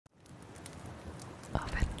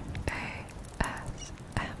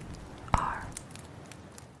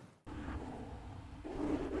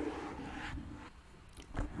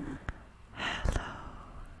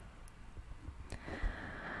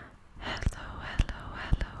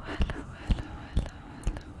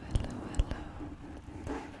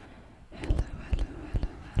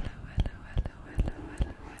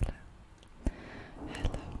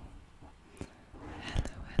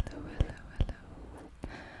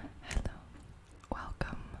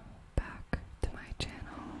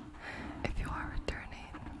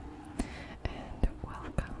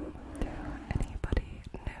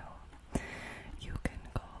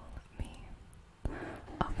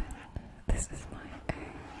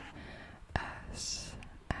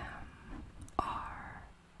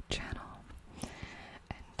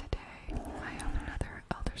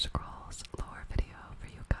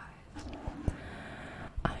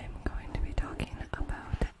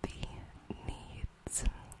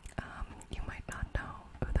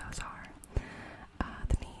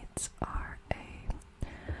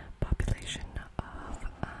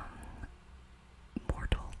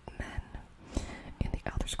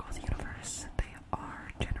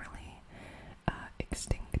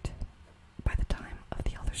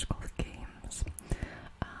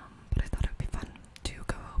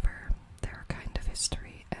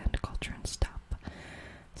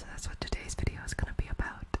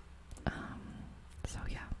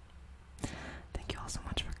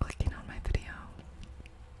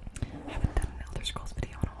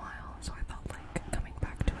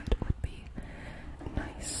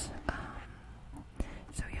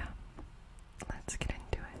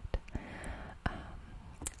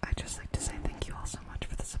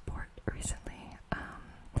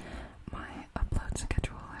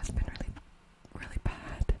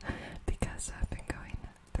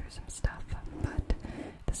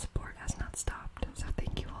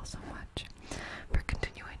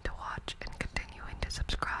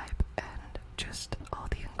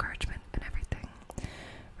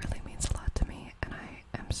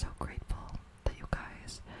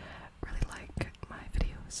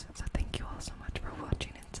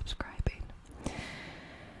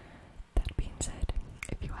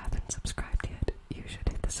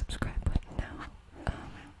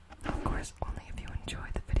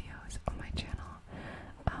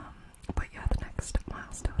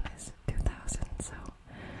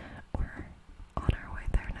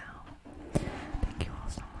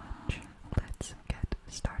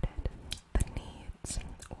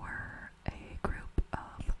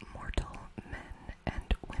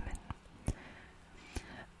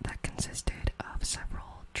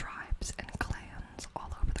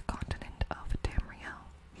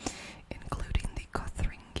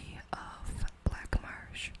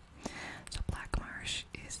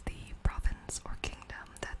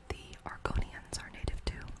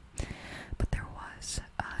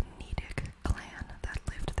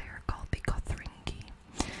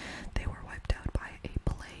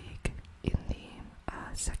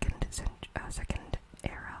second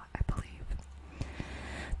era, I believe.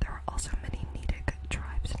 There were also many Nedic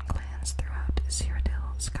tribes and clans throughout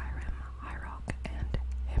Cyrodiil, Skyrim, High Rock, and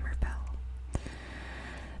Hammerfell.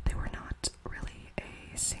 They were not really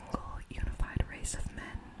a single unified race of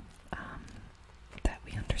men that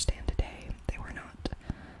we understand today. They were not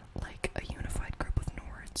like a unified group of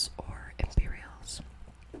Nords or Imperials.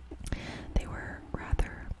 They were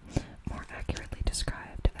rather more accurately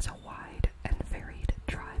described as a wide and varied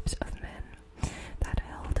tribes of men that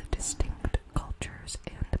held distinct cultures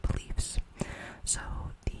and beliefs. So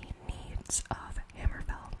the needs of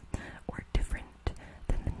Hammerfell were different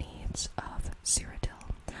than the needs of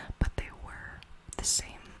Cyrodiil, but they were the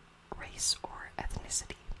same race or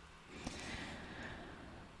ethnicity.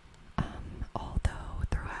 Although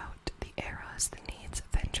throughout the eras, the Nedes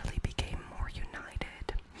eventually became more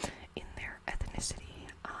united in their ethnicity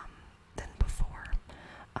than before,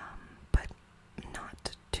 but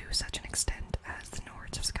not to such an extent as the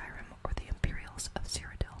Nords of Skyrim or the Imperials of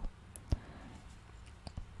Cyrodiil.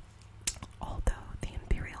 Although the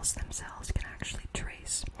Imperials themselves can actually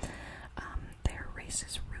trace their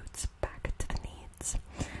race's roots back to the Nedes,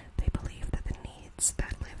 they believe that the Nedes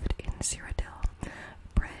that lived in Cyrodiil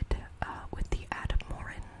bred with the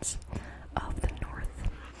Admorans of the north.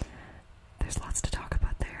 There's lots to talk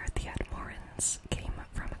about there. The Admorans came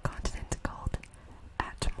from a continent called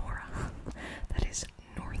Atmora, that is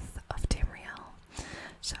north of Tamriel.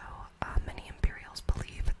 So many Imperials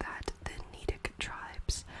believe that the Nedic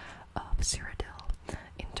tribes of Cyrodiil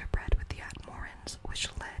interbred with the Admorans, which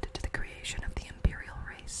led to the creation of the Imperial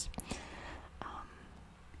race.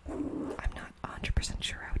 I'm not 100%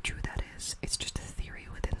 sure how true that is. It's just a theory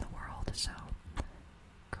within the world, so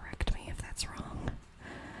correct me if that's wrong.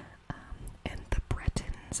 And the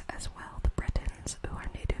Bretons as well. The Bretons, who are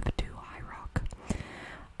native to High Rock,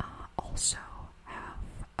 also have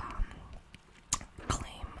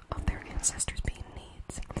claim of their ancestors being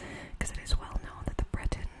Nedes, because it is well known that the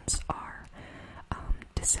Bretons are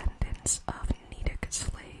descendants of Nedic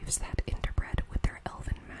slaves that interbred with their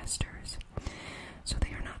elven masters. So they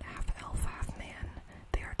are not half-elf, half-man.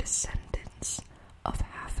 They are descendants of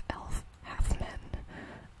half-elf, half-men.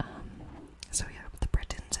 So yeah, the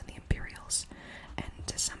Bretons and the Imperials, and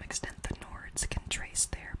to some extent the Nords, can trace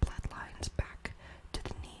their bloodlines back to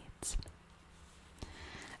the Nedes.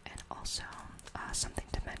 And also, something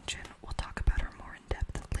to mention, we'll talk about her more in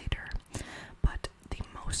depth later, but the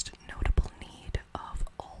most notable Nede of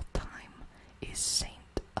all time is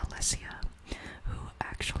Saint Alessia, who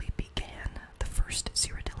actually began the first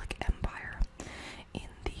Cyrodiilic Empire in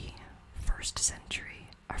the first century,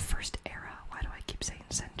 or first era. Why do I keep saying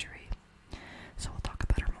century? So we'll talk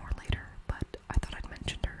about her more later, but I thought I'd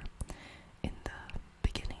mention her in the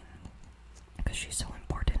beginning because she's so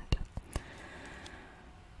important.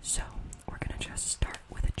 So we're gonna just start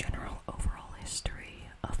with a general overall history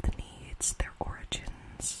of the Nedes, their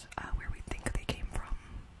origins, where we think they came from.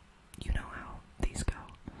 You know how these go.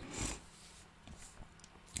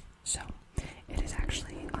 So it is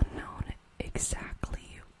actually unknown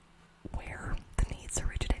exactly where the Nedes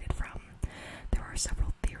originated from. There are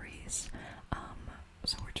several theories,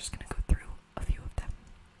 so we're just going to go through a few of them.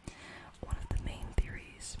 One of the main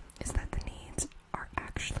theories is that the Nedes are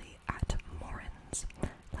actually Atmorans.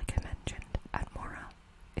 Like I mentioned, Atmora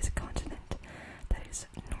is a continent that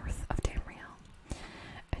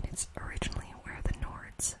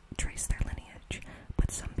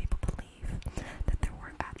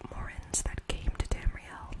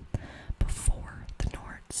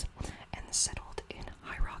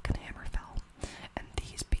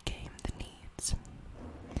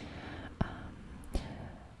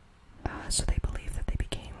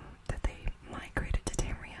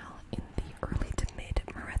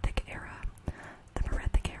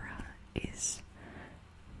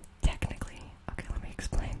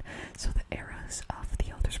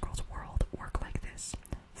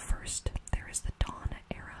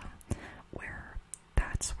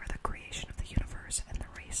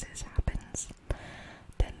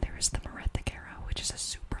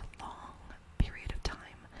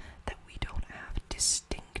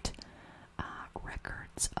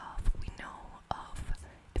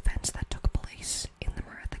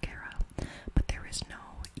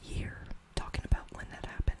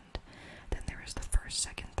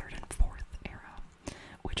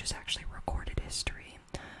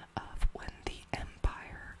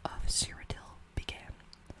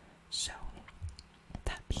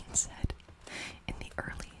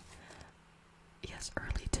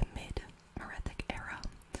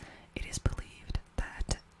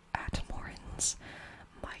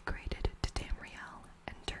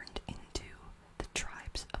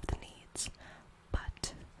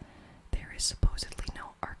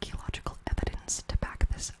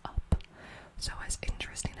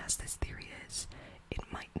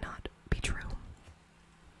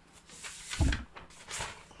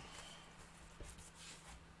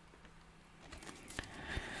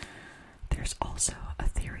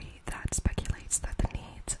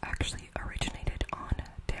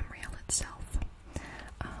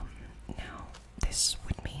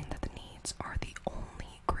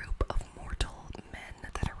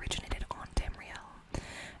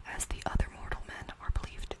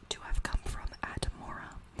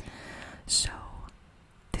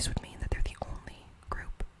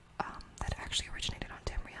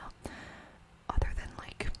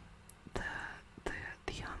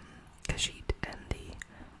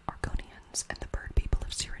Romans and the bird people of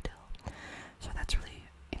Cyrodiil. So that's really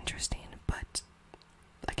interesting, but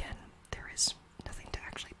again, there is nothing to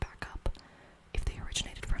actually back up if they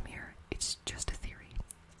originated from here. It's just a theory,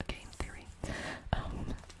 a game theory.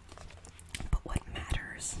 But what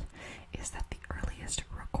matters is that the earliest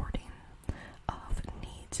recording of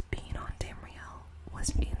Nedes being on Tamriel was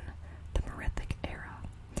in the Merethic era.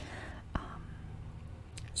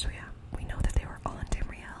 So yeah, we know that they were on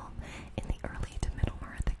Tamriel in the early to middle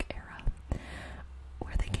Merethic era.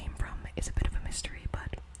 Where they came from is a bit of a mystery,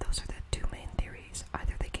 but those are the two main theories.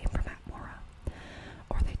 Either they came from Atmora,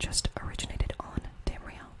 or they just originated on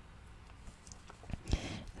Tamriel.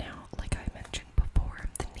 Now, like I mentioned before,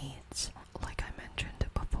 the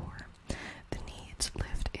Nedes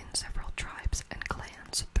lived in several tribes and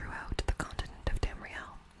clans throughout the continent of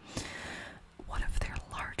Tamriel. One of their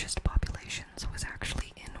largest populations was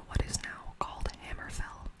actually in what is now called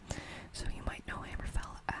Hammerfell. So you might know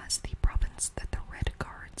Hammerfell as the province that the Red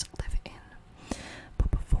Guards live in.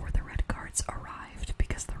 But before the Red Guards arrived,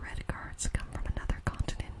 because the Red Guards come from another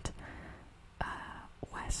continent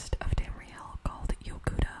west of Tamriel called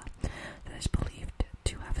Yoguda, that is believed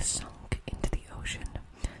to have sunk into the ocean.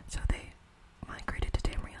 So they migrated to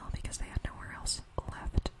Tamriel because they had nowhere else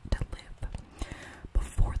left to live.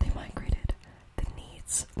 Before they migrated, the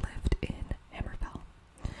Nedes lived in Hammerfell.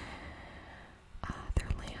 Their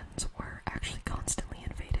lands were actually constantly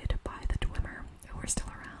invaded by the Dwemer, who were still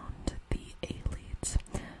around, the Aelids,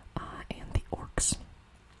 and the Orcs.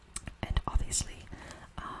 And obviously,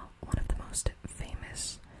 one of the most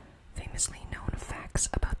famously known facts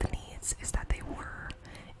about the Nedes is that they were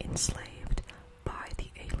enslaved by the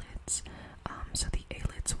Aelids. So the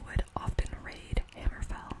Aelids would often raid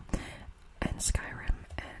Hammerfell and Skyrim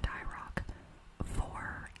and High Rock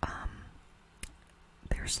for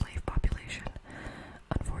their slave population,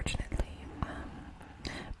 unfortunately.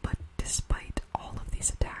 But despite all of these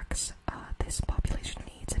attacks, this population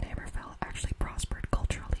Nedes in Hammerfell actually prospered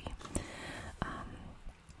culturally,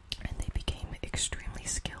 and they became extremely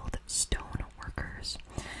skilled stone workers,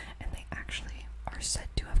 and they actually are said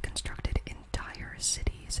to have constructed entire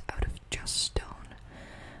cities out of just stone.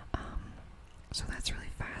 So that's really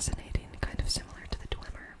fascinating, kind of similar to the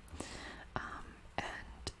Dwemer.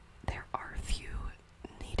 And there are a few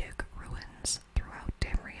Nedic ruins throughout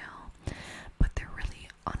Tamriel, but they're really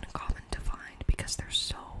uncommon to find because they're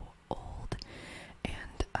so old,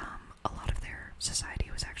 and a lot of their society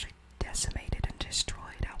was actually decimated and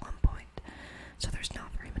destroyed at one point. So there's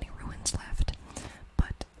not very many ruins left,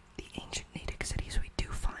 but the ancient Nedic cities we do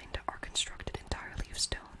find are constructed entirely of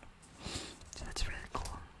stone. So that's really cool.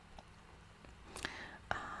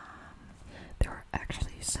 There are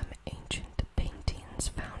actually some ancient paintings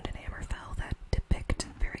found in Hammerfell that depict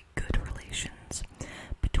very good relations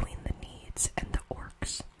between the Nedes and the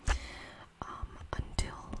Orcs,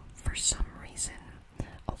 until, for some reason,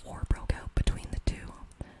 a war broke out between the two.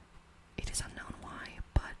 It is unknown why,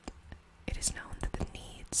 but it is known that the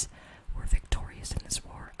Nedes were victorious in this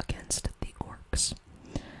war against the Orcs.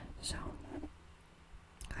 So,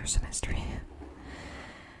 there's some history.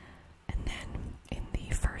 And then, in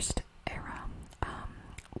the first era,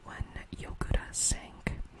 when Yoguda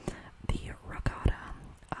sank, the Ragada,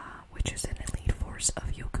 which is an elite force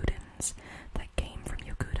of Yogudans that came from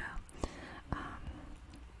Yoguda,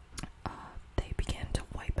 they began to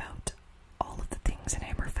wipe out all of the things in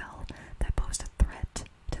Hammerfell that posed a threat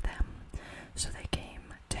to them. So they came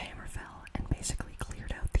to Hammerfell and basically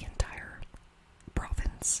cleared out the entire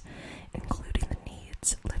province, including the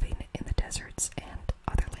Nedes living in the deserts and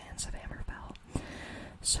other lands of Hammerfell.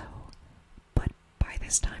 So, but by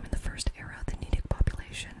this time in the first era, the Nedic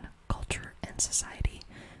population, culture, and society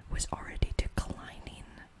was already declining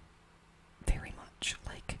very much.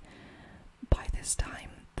 Like, by this time,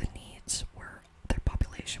 the Nedes were, their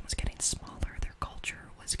population was getting smaller, their culture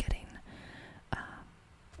was getting,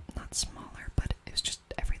 not smaller, but it was just,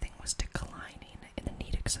 everything was declining in the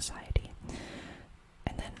Nedic society.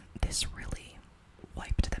 And then this really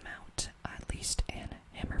wiped them out, at least in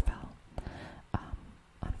Hammerfell,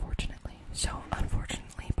 unfortunately. So,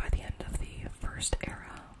 unfortunately, by the end of the first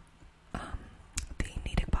era, the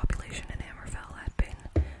Nedic population in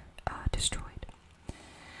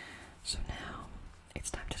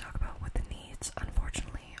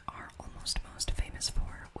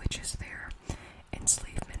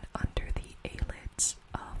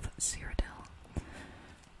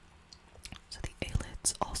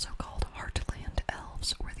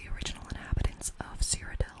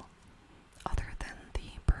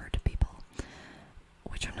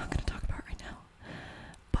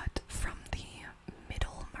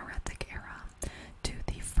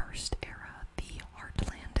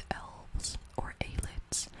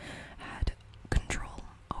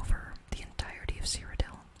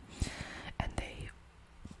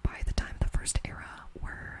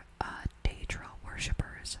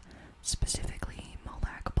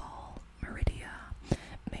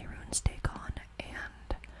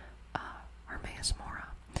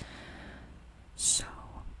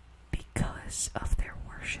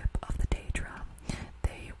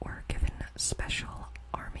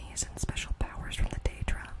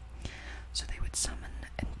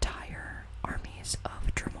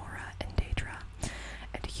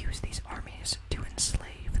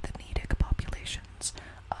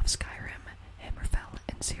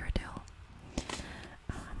Cyrodiil,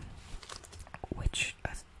 which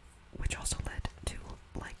also led to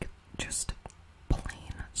like just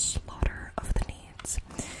plain slaughter of the Nedes.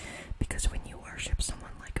 Because when you worship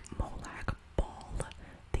someone like Molag Bal,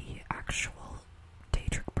 the actual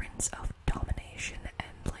Daedric prince of domination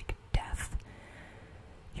and like death,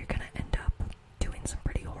 you're gonna end up doing some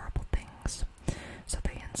pretty horrible things. So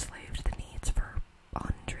they enslaved the Nedes for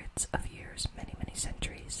hundreds of years, many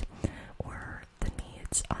centuries, were the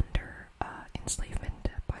Nedes under enslavement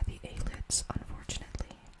by the Aelids,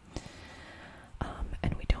 unfortunately.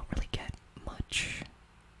 And we don't really get much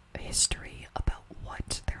history about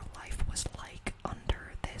what their life was like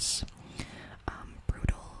under this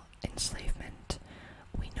brutal enslavement.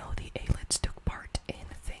 We know the Aelids took part in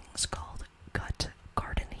things called gut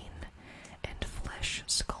gardening and flesh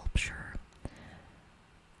sculpture.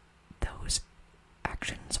 Those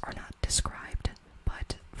actions are not described,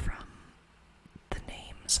 but from the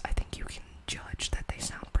names, I think you can judge that they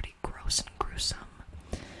sound pretty gross and gruesome.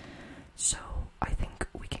 So I think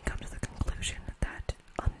we can come to the conclusion that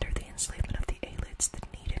under the enslavement of the Aelids, the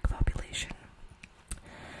Nedic population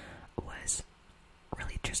was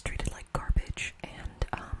really just treated like garbage and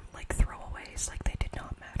like throwaways, like they did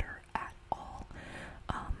not matter at all.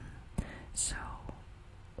 So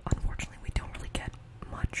unfortunately we don't really get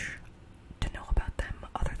much to know about them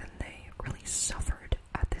other than they really suffered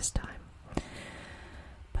at this time.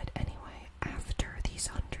 But anyway, after these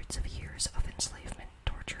hundreds of years of enslavement,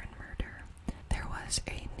 torture, and murder, there was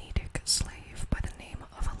a Nedic slave by the name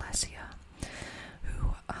of Alessia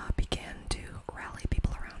who began to rally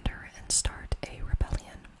people around her and start a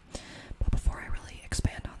rebellion. But before I really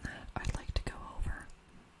expand on that, I'd like to go over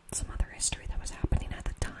some other history that was happening at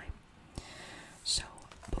the time. So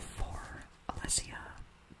before Alessia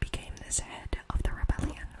became this head of the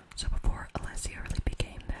rebellion, really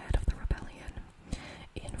became the head of the rebellion,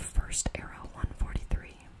 in First Era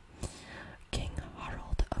 143, King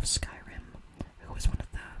Harald of Skyrim, who was one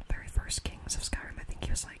of the very first kings of Skyrim, I think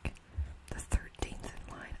he was like the 13th in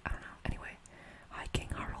line, I don't know, anyway, High King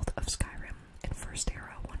Harald of Skyrim, in First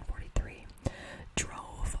Era 143,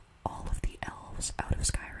 drove all of the elves out of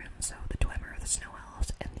Skyrim, so the Dwemer, the Snow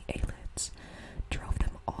Elves, and the Aelids, drove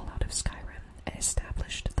them all out of Skyrim, and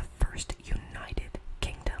established the first united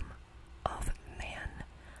kingdom of man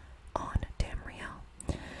on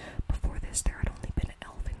Tamriel. Before this, there had only been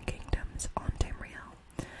elven kingdoms on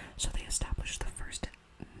Tamriel, so they established the first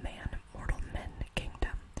mortal men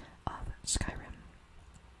kingdom of Skyrim.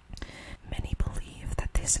 Many believe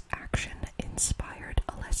that this action inspired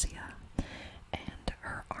Alessia and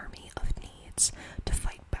her army of Nedes to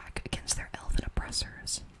fight back against their elven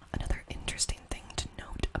oppressors. Another interesting thing to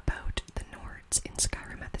note about the Nords in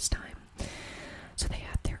Skyrim at this time, so they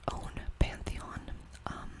had their own pantheon,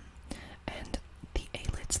 and the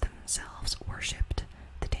Aelids themselves worshipped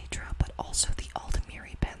the Daedra, but also the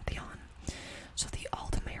Aldmeri pantheon. So the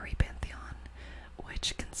Aldmeri pantheon,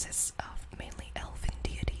 which consists of mainly elven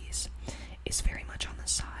deities, is very much on the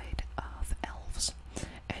side of elves,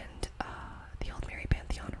 and the Aldmeri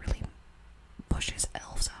pantheon really pushes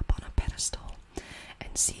elves up on a pedestal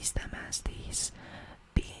and sees them as these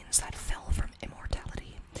beings that fell from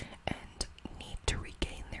immortality and need to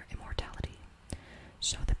regain their immortality.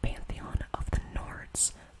 So the pantheon of the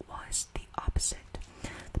Nords was the opposite.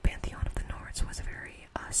 The pantheon of the Nords was very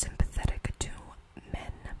sympathetic to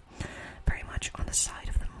men, very much on the side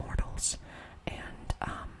of the mortals, and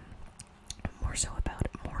more so about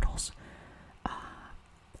mortals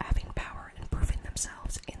having power and proving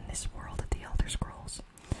themselves in this world of the Elder Scrolls.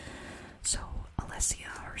 So Alessia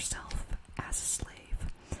herself, as a slave,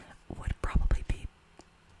 would probably be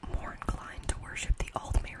more inclined to worship the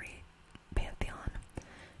Aldmeri pantheon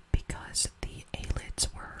because the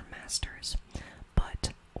Aelids were her masters. But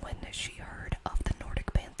when she heard of the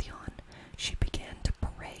Nordic pantheon, she began to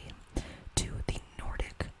pray to the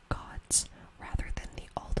Nordic gods rather than the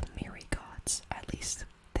Aldmeri gods. At least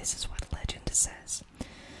this is what legend says.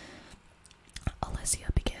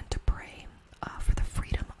 Alessia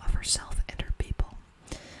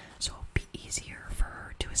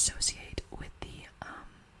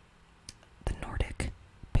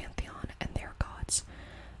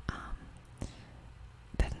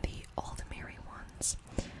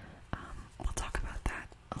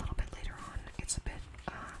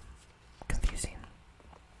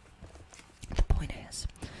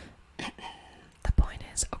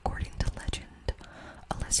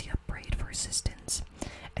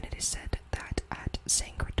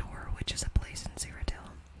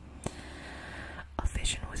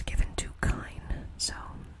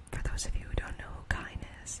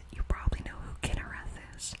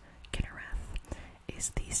is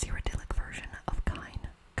the Cyrodiilic version of Kine.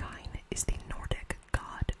 Kine is the Nordic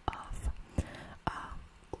god of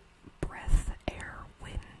breath, air,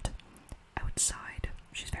 wind, outside.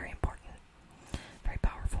 She's very important, very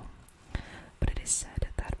powerful. But it is said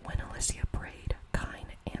that when Alessia prayed,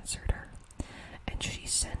 Kine answered her, and she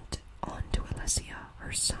sent on to Alessia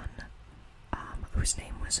her son, whose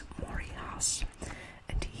name was Morias,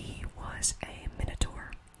 and he was a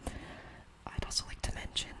minotaur. I'd also like to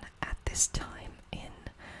mention, at this time in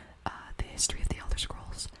the history of the Elder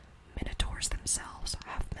Scrolls, minotaurs themselves,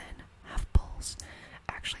 half men, half bulls,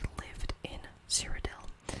 actually lived in Cyrodiil,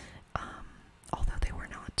 although they were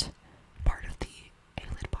not part of the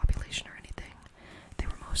Aelid population or anything. They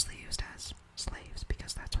were mostly used as slaves,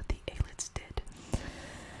 because that's what the Aelids did.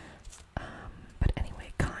 But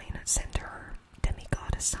anyway, Kine sent her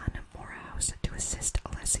demigod son, Morahouse, to assist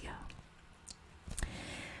Alessia.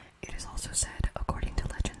 It is also said, according to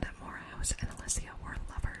legend, that Morahouse and Alessia were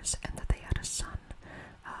lovers and that they had a son,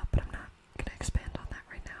 but I'm not going to expand on that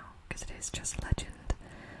right now, because it is just legend.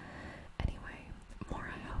 Anyway,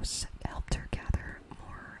 Morahouse helped her gather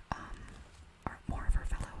more of her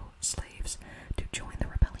fellow slaves to join the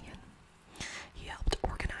rebellion. He helped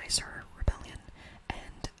organize her rebellion,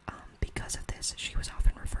 and because of this, she was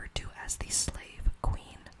often referred to as the Slave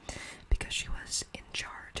Queen, because she was in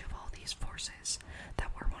charge of all these forces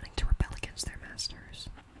that were wanting to rebel against their masters.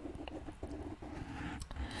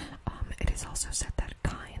 It is also said that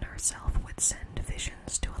Kine herself would send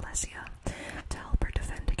visions to Alessia to help her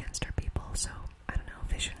defend against her people, so, I don't know,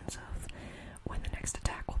 visions of when the next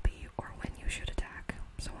attack will be, or when you should attack,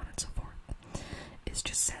 so on and so forth. It's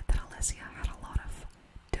just said that Alessia had a lot of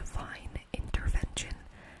divine intervention,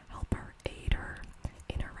 help her, aid her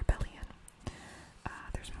in her rebellion.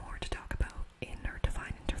 There's more to talk about in her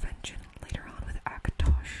divine intervention later on with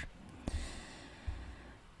Akatosh.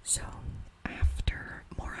 So, after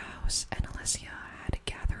Morahouse and Alessia had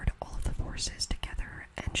gathered all of the forces together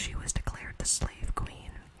and she was declared the Slave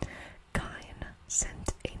Queen, Kine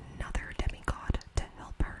sent another demigod to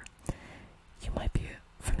help her. You might be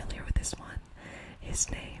familiar with this one.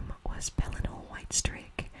 His name was Pelinal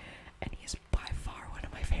Whitestrake, and he is by far one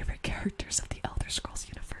of my favorite characters of the Elder Scrolls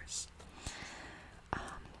universe.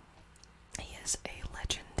 He is a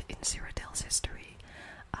legend in Cyrodiil's history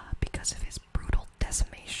because of his brutal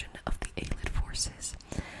decimation of the Aelid forces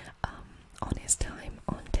on his time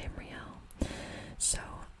on Tamriel. So,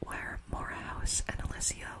 where Morahouse and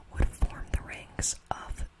Alessia would form the ranks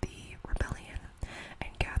of the rebellion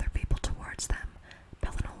and gather people towards them,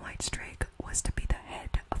 Pelinal Whitestrake was to be the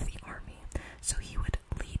head of the army, so he would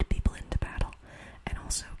lead people into battle and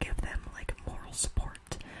also give them like moral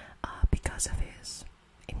support because of his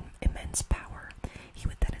immense power. He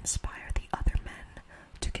would then inspire the other men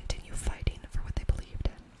to continue fighting for what they believed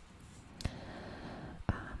in.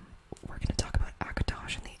 We're going to talk about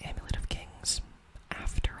Akatosh and the Amulet of Kings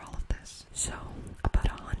after all of this. So, about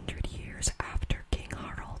 100 years after King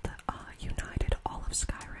Harald united all of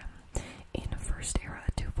Skyrim, in First Era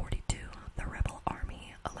 242, the rebel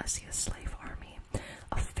army, Alessia's slave army,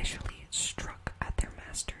 officially struck at their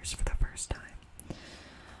masters for the first time.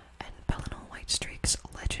 And Pelinal Whitestrake's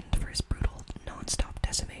legend for his brutal, non-stop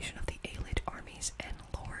decimation of the Aelid armies and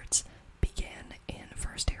lords began in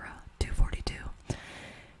First Era 242.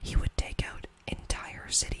 He would take out entire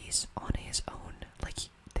cities on his own. Like,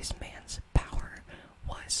 this man's power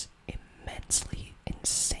was immensely,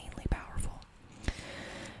 insanely powerful.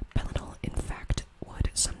 Pelinal, in fact, would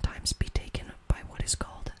sometimes be taken by what is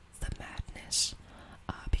called the madness,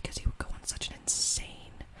 because he would go on such an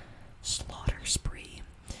insane slaughter spree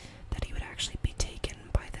that he would actually be taken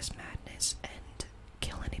by this madness and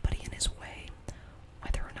kill anybody in his way,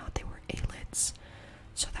 whether or not they were Aelids.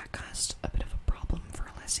 So that caused a bit of a problem for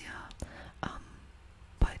Alessia,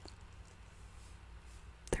 but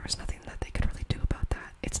there was nothing that they could really do about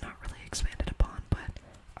that. It's not really expanded upon, but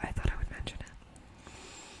I thought I would mention it.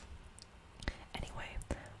 Anyway,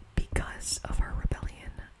 because of her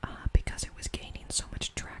rebellion, because it was gaining so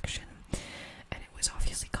much traction, and it was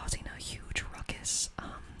obviously causing a huge ruckus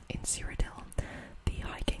in Cyrodiil, the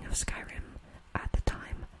High King of Skyrim at the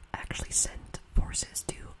time actually sent forces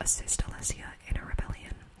to assist Alessia in her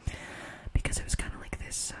rebellion, because it was kind of like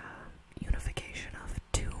this unification of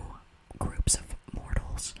two groups of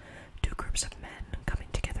mortals, two groups of men coming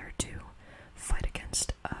together to fight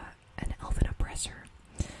against an elven oppressor.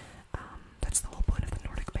 That's the whole point of the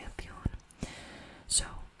Nordic pantheon. So,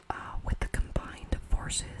 with the combined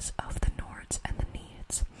forces of the Nords and the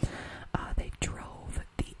Nedes, they drove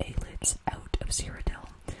the Aelids out of Cyrodiil,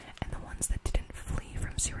 and the ones that didn't flee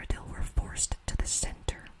from Cyrodiil were forced to the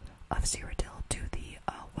center of Cyrodiil, to the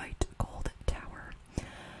White Gold Tower.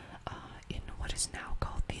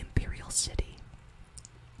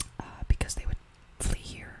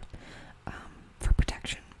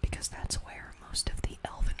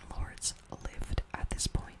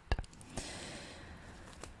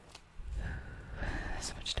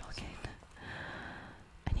 so much talking.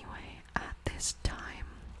 Anyway, at this time,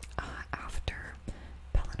 after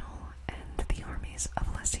Pelennor and the armies of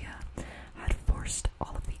Alesia had forced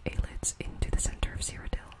all of the Aelids into the center of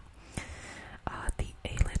Cyrodiil, the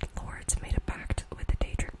Aelid lords made a pact with the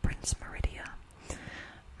Daedric prince Meridia.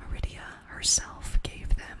 Meridia herself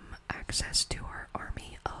gave them access to her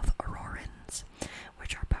army of Aurorans,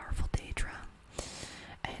 which are powerful Daedra,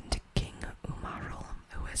 and King Umaril,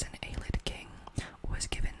 who is an Aelid king, was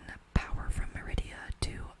given power from Meridia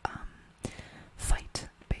to fight,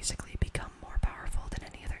 basically become more powerful than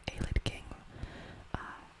any other Aelid king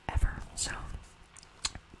ever. So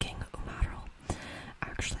King Umaril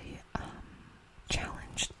actually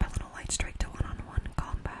challenged Pelennor Lightstrike to one-on-one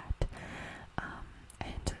combat,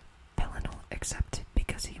 and Pelennor accepted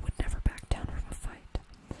because he would never back down from a fight.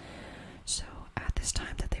 So at this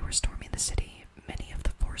time that they were storming the city, many of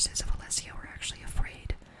the forces of Alesia were actually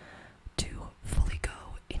afraid to fully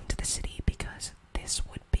go into the city because this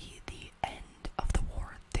would be the end of the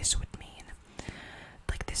war. This would mean,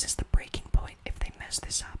 like, this is the breaking point. If they mess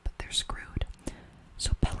this up, they're screwed.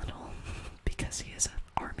 So Pelennor, because he is an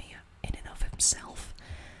army in and of himself,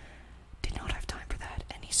 did not have time for that,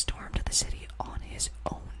 and he stormed the city on his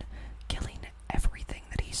own, killing everything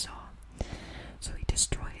that he saw. So he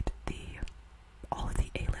destroyed all of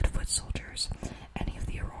the Aelid foot soldiers. Any of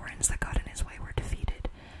the Aurorans that got in his way were defeated,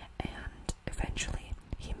 and eventually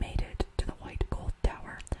he made it to the White Gold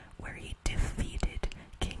Tower, where he defeated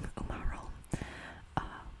King Umaril.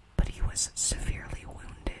 But he was severely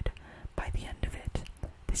wounded by the end of it.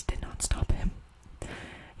 This did not stop him.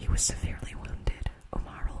 He was severely wounded.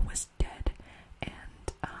 Umaril was dead, and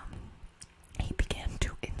he began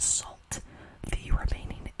to insult the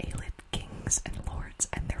remaining Aelid kings and lords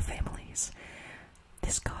and their families.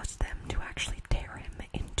 This caused them to actually tear him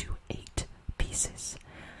into 8 pieces,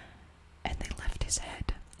 and they left his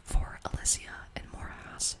head for Alesia and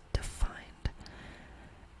Morhas to find.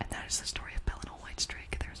 And that is the story of Pelennor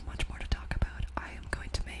Lightstrike. There's much more to talk about. I am going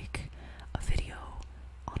to make a video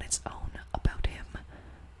on its own about him,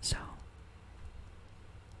 so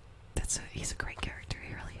he's a great character,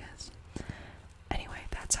 he really is. Anyway,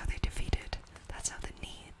 that's how the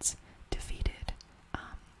Nedes defeated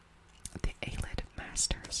the Aelid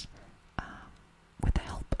masters with the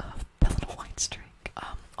help of Pelennor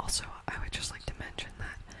Lightstrike. Also, I would just like to mention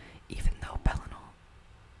that even though Pelennor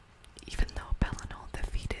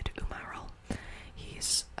defeated Umaril,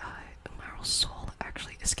 Umaril's soul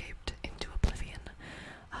actually escaped into oblivion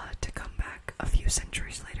to come back a few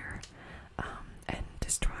centuries later and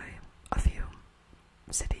destroy a few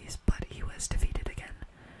cities, but he was defeated again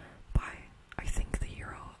by, I think, the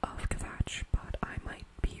hero of Kvatch, but I might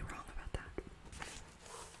be wrong about that.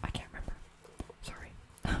 I can't remember. Sorry.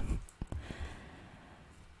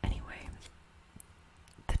 Anyway,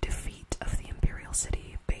 the defeat of the Imperial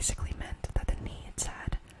City basically meant that the Nedes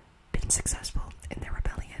had been successful in their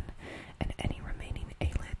rebellion, and any remaining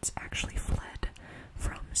Aelids actually fled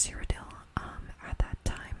from Cyrodiil at that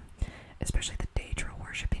time, especially the Daedra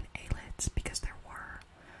worshipping Aelids, because there were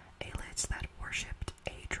Aelids that worshipped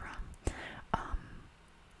Aedra.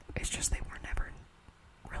 It's just they were never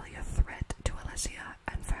really a threat to Alesia.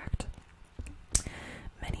 In fact,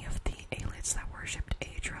 many of the Aelids that worshipped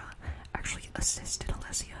Aedra actually assisted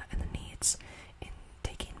Alesia and the Nedes in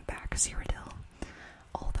taking back Cyrodiil,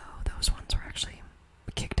 although those ones were actually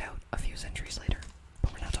kicked out a few centuries later.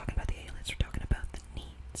 But we're not talking about the Aelids, we're talking about the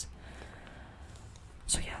Nedes.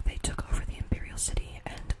 So yeah, they took over the Imperial City,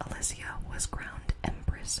 and Alesia was crowned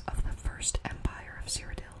Empress of the First Empire of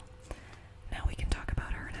Cyrodiil. Now we can talk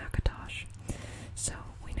about her in Akatosh. So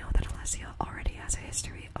we know that Alesia already has a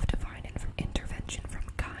history of divine intervention from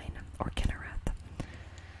Kain or Kinnereth.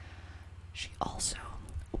 She also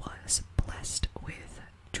was blessed with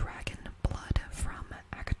dragon blood from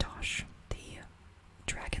Akatosh, the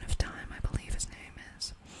Dragon of Time, I believe his name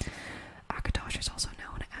is. Akatosh is also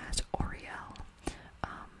known as Oriel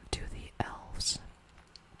to the elves,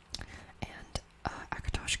 and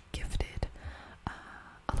Akatosh gifted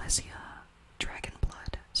Alesia dragon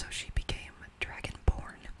blood, so she became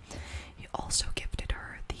dragonborn. He also gifted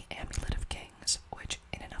her the Amulet of Kings, which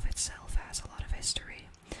in and of itself has a lot of history.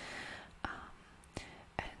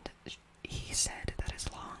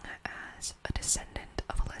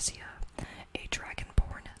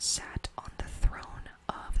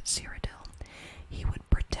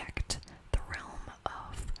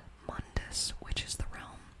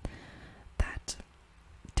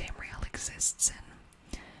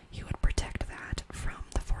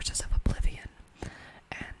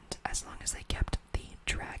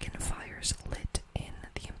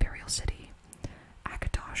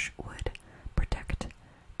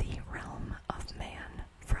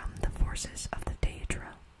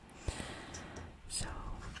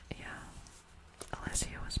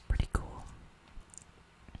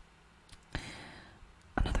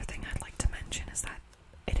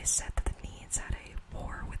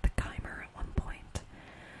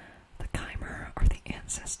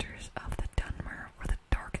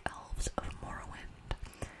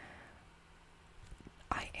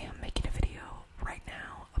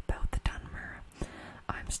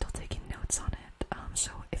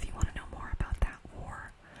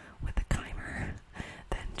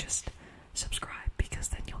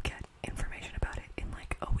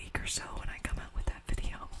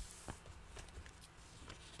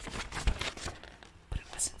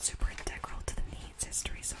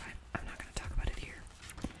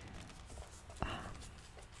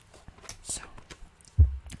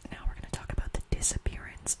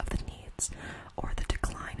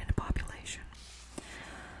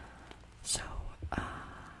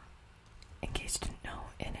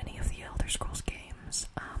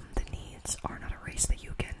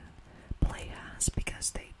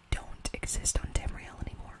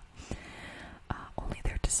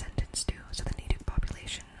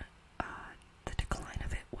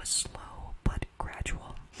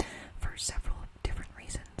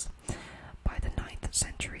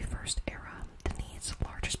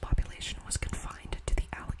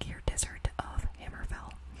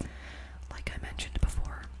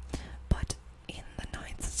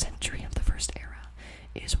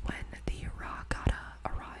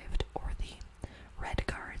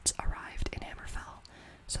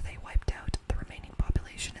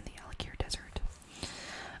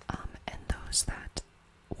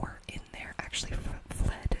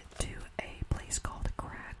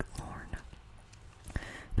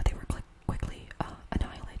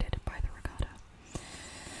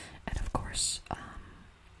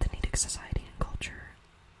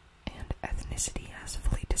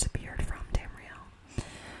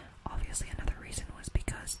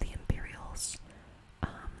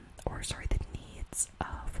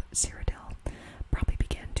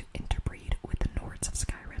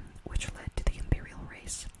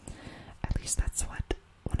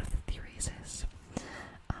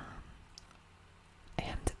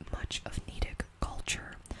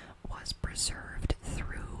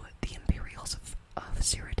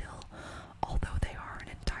 Cyrodiil, although they are an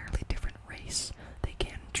entirely different race, they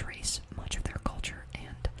can trace much of their culture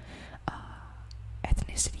and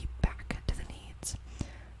ethnicity back to the Nedes.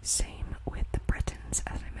 Same with the Bretons,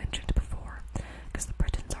 as I mentioned before, because the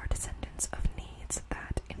Bretons are descendants of Nedes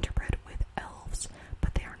that interbred with elves,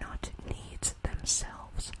 but they are not Nedes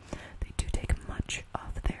themselves. They do take much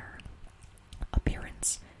of their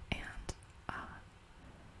appearance and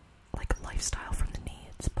like lifestyle from the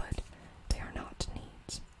Nedes, but they are not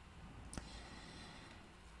Nedes.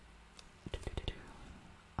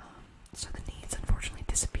 So the Nedes unfortunately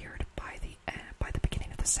disappeared by the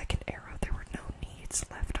beginning of the Second Era. There were no Nedes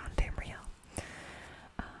left on Tamriel.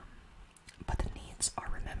 But the Nedes are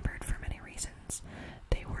remembered for many reasons.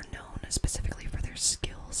 They were known specifically for their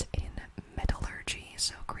skills in metallurgy,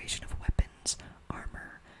 so creation of weapons,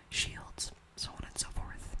 armor, shields, so on and so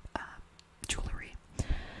forth, jewelry.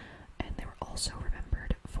 And they were also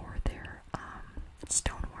remembered for their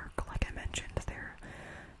stonework. Like I mentioned, their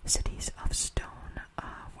cities of stone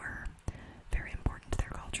were very important to their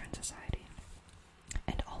culture and society.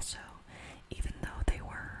 And also, even though they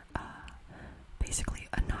were basically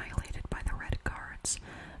annihilated by the Red Guards,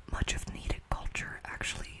 much of Nedic culture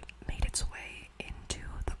actually made its way into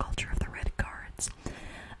the culture of the Red Guards.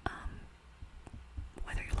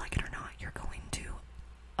 Whether you like it or not, you're going to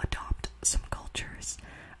adopt some cultures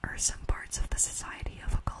or some parts of the society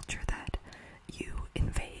of a culture that you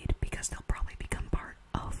invade because they'll probably become part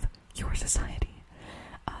of your society.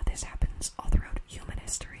 This happens all throughout human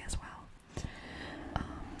history as well.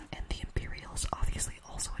 And the Imperials obviously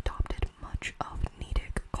also adopted much of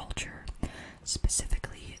Nedic culture,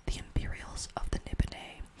 specifically the Imperials of the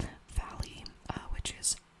Nibene Valley, which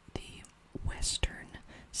is the western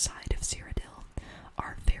side of Cyrodiil,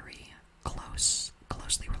 are very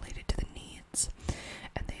closely related to the Nedes,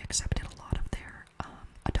 and they adopted a lot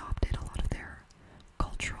of their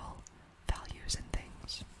cultural values and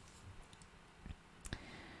things.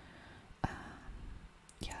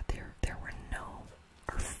 There were no,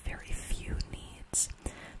 or very few Nedes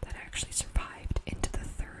that actually survived into the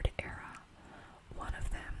Third Era. One of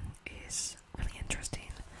them is really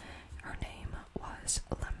interesting. Her name was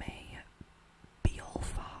Lemay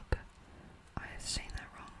Beolfog. I was saying that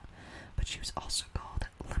wrong. But she was also called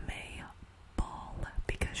Lemay Ball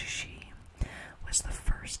because she was the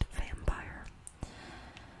first vampire.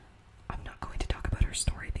 I'm not going to talk about her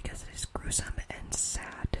story because it is gruesome and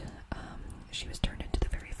sad. She was turned into the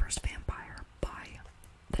very first vampire by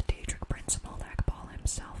the Daedric Prince Molag Bal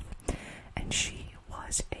himself, and she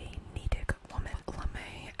was a Nedic woman.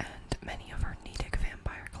 Lemay and many of her Nedic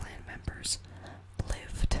vampire clan members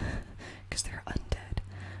lived, because they're undead,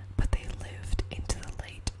 but they lived into the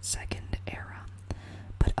late Second Era.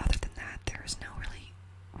 But other than that, there is no really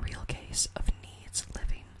real case of Nedes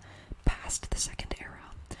living past the Second Era.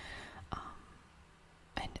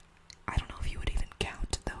 And I don't know if you would even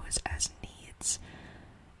count those as Nedes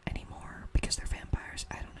anymore, because they're vampires.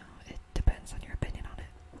 I don't know. It depends on your opinion on it.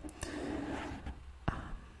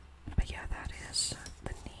 But yeah, that is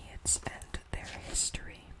the Nedes and their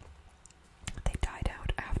history. They died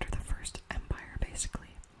out after the First Empire,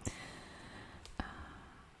 basically.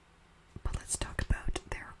 But let's talk about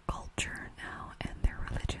their culture now and their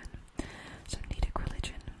religion. So Nedic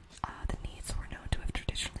religion, the Nedes were known to have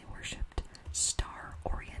traditionally worshipped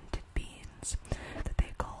star-oriented beings that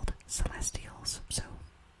they called celestials, so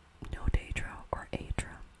no Daedra or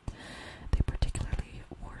Aedra. They particularly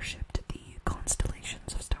worshipped the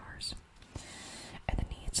constellations of stars. And the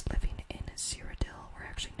Nedes living in Cyrodiil were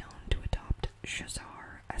actually known to adopt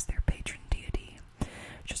Shazar as their patron deity.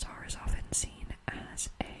 Shazar is often seen as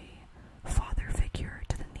a father figure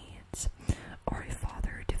to the Nedes, or a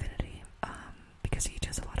father divinity, because he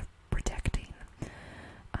does a lot of protecting.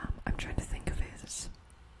 I'm trying to think of his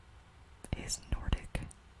Nordic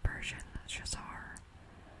version, Shazar.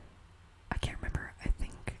 I can't remember. I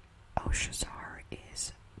think Shazar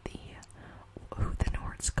is who the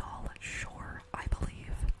Nords call Shor, I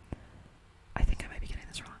believe. I think I might be getting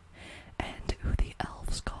this wrong. And who the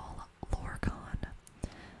elves call Lorcan.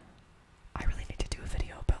 I really need to do a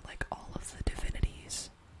video about like all of the divinities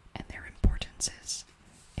and their importances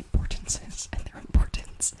and their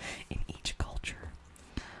importance in each culture,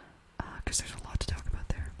 because there's a lot to talk about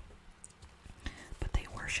there. But they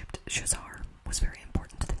worshipped Shazar, was very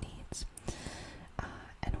important to the Nedes,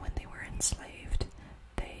 and when they were enslaved,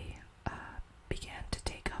 they began to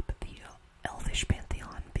take up the elvish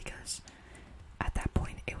pantheon, because at that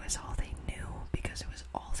point it was all they knew, because it was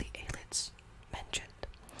all the Aelids mentioned.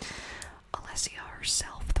 Alessia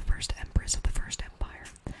herself, the first empress of the First Empire,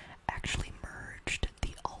 actually merged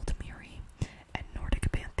the Aldmiri and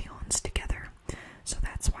Nordic pantheons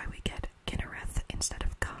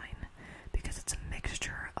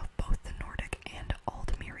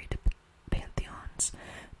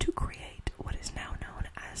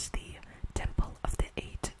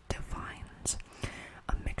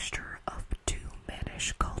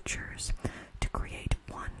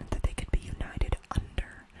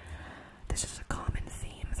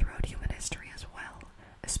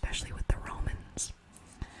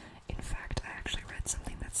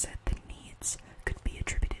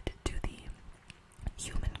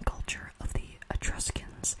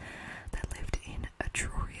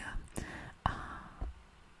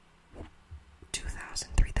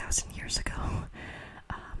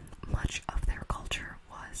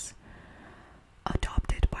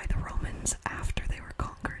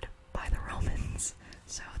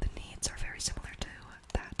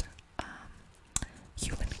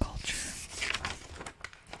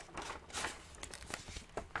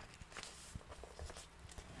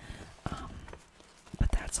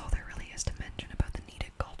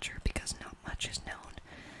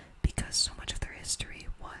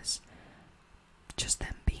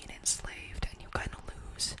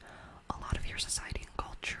society and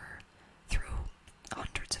culture through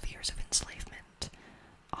hundreds of years of enslavement,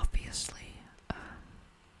 obviously.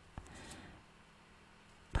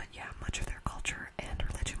 But yeah, much of their culture and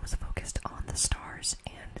religion was focused on the stars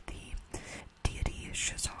and the deity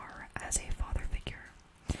Shazar as a father figure.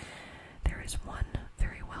 There is one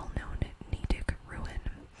very well-known Nedic ruin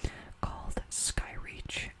called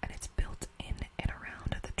Skyreach, and it's built in and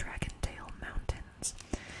around the Dragontail Mountains.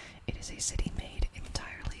 It is a city made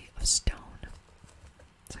entirely of stone,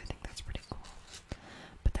 so I think that's pretty cool.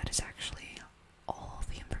 But that is actually all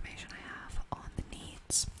the information I have on the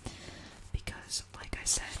Nedes, because, like I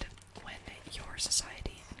said, when your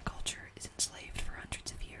society and culture is enslaved for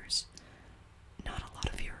hundreds of years, not a lot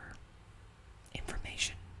of your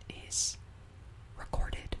information is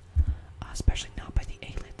recorded, especially not by the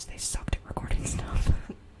aliens. They sucked at recording stuff.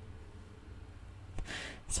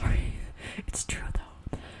 Sorry, it's true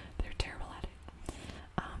though. They're terrible at it.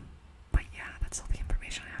 But yeah, that's all the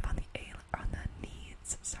information I have on the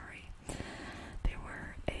Nedes. Sorry, they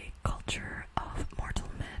were a culture of mortal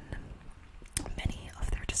men. Many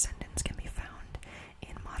of their descendants can be found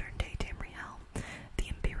in modern-day Tamriel. The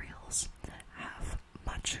Imperials have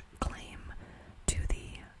much claim to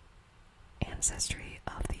the ancestry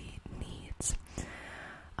of the Nedes.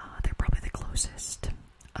 They're probably the closest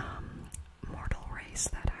mortal race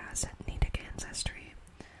that has Nedic ancestry.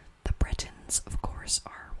 The Bretons, of course,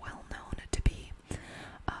 are well known to be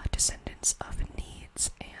descendants of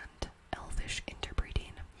Nedes and Elvish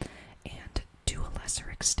interbreeding, and to a lesser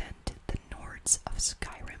extent, the Nords of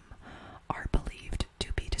Skyrim are believed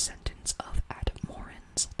to be descendants of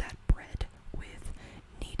Admorans that bred with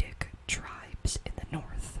Nedic tribes in the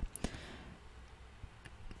north.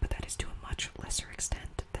 But that is to a much lesser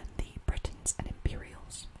extent than the Bretons and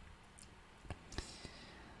Imperials.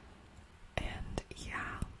 And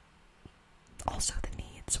yeah, also the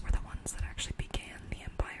Nedes were the ones that actually began the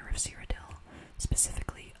Empire of Cyrodiil.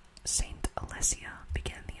 Specifically, Saint Alessia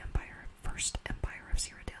began the first Empire of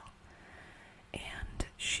Cyrodiil. And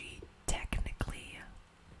she technically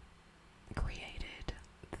created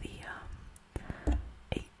the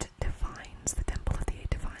Eight Divines, the Temple of the Eight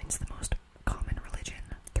Divines, the most common religion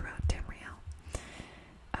throughout Tamriel.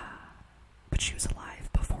 But she was alive